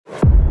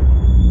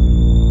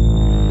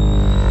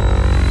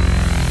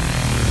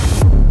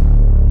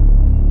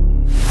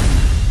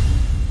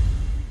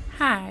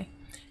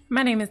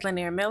My name is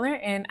Lanier Miller,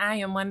 and I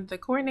am one of the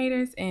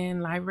coordinators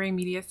in Library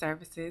Media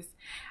Services.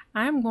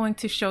 I'm going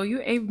to show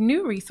you a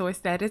new resource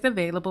that is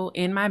available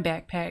in my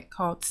backpack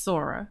called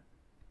Sora.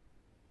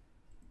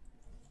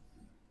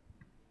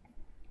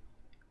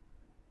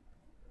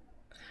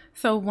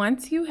 So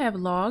once you have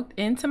logged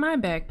into my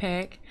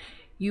backpack,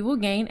 you will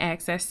gain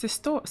access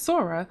to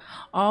Sora.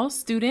 All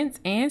students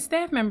and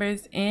staff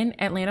members in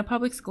Atlanta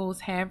Public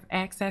Schools have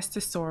access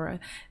to Sora.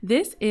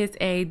 This is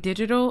a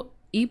digital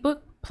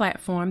ebook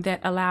platform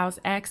that allows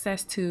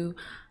access to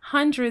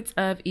hundreds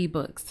of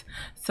ebooks.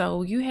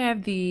 So you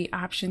have the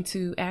option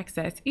to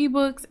access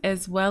ebooks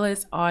as well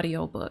as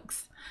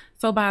audiobooks.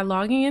 So by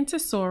logging into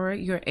Sora,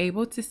 you're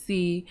able to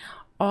see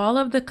all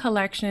of the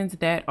collections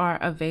that are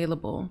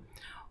available.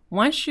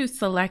 Once you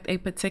select a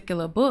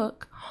particular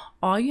book,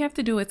 all you have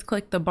to do is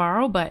click the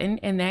borrow button,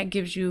 and that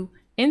gives you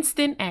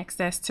instant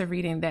access to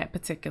reading that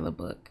particular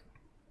book.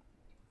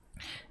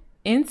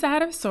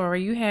 Inside of Sora,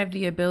 you have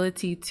the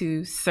ability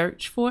to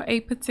search for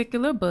a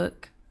particular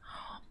book,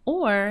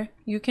 or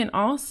you can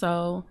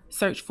also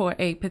search for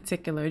a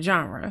particular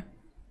genre.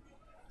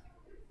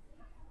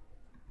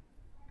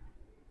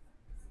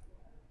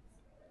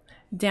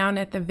 Down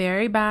at the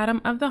very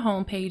bottom of the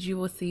homepage, you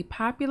will see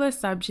popular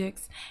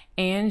subjects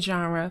and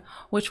genre,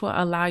 which will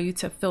allow you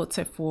to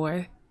filter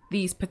for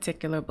these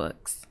particular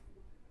books.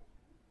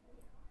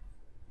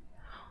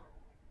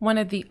 One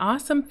of the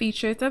awesome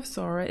features of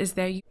Sora is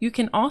that you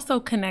can also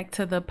connect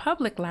to the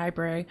public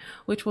library,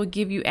 which will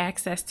give you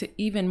access to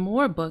even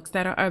more books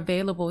that are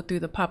available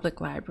through the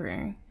public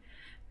library.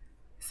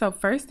 So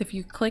first, if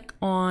you click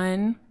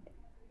on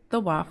the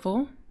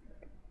waffle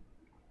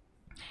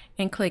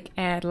and click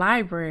Add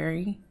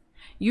Library,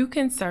 you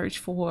can search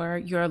for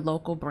your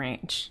local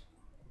branch.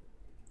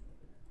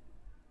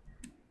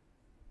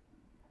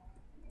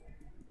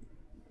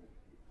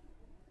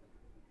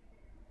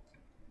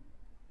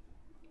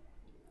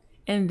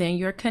 And then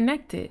you're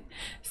connected.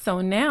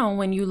 So now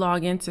when you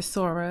log into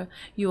Sora,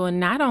 you will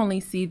not only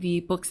see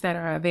the books that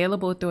are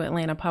available through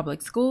Atlanta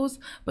Public Schools,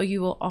 but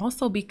you will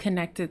also be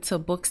connected to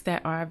books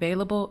that are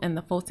available in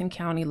the Fulton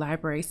County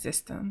Library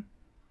System.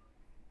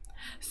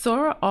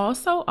 Sora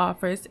also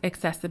offers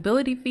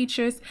accessibility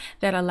features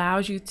that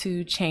allows you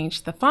to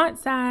change the font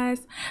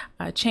size,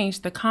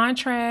 change the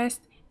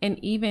contrast,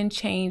 and even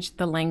change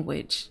the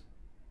language.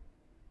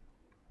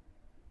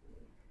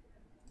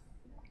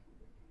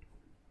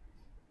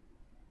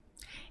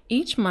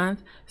 Each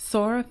month,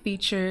 Sora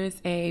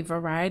features a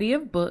variety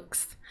of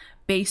books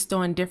based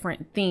on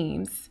different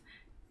themes.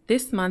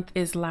 This month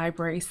is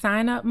Library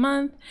Sign-Up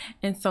Month,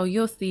 and so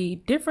you'll see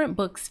different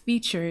books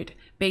featured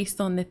based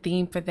on the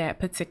theme for that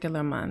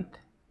particular month.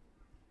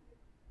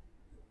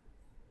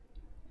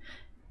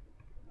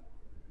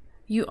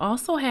 You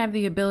also have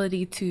the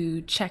ability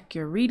to check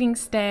your reading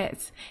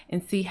stats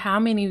and see how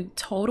many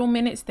total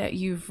minutes that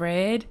you've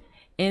read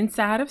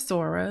inside of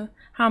Sora,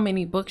 how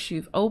many books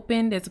you've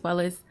opened, as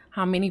well as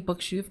how many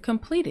books you've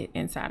completed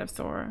inside of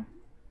Sora.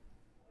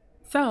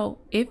 So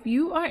if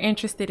you are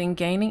interested in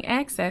gaining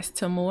access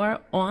to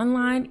more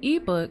online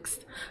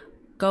ebooks,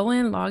 go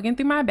and log in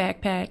through my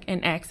backpack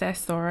and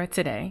access Sora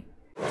today.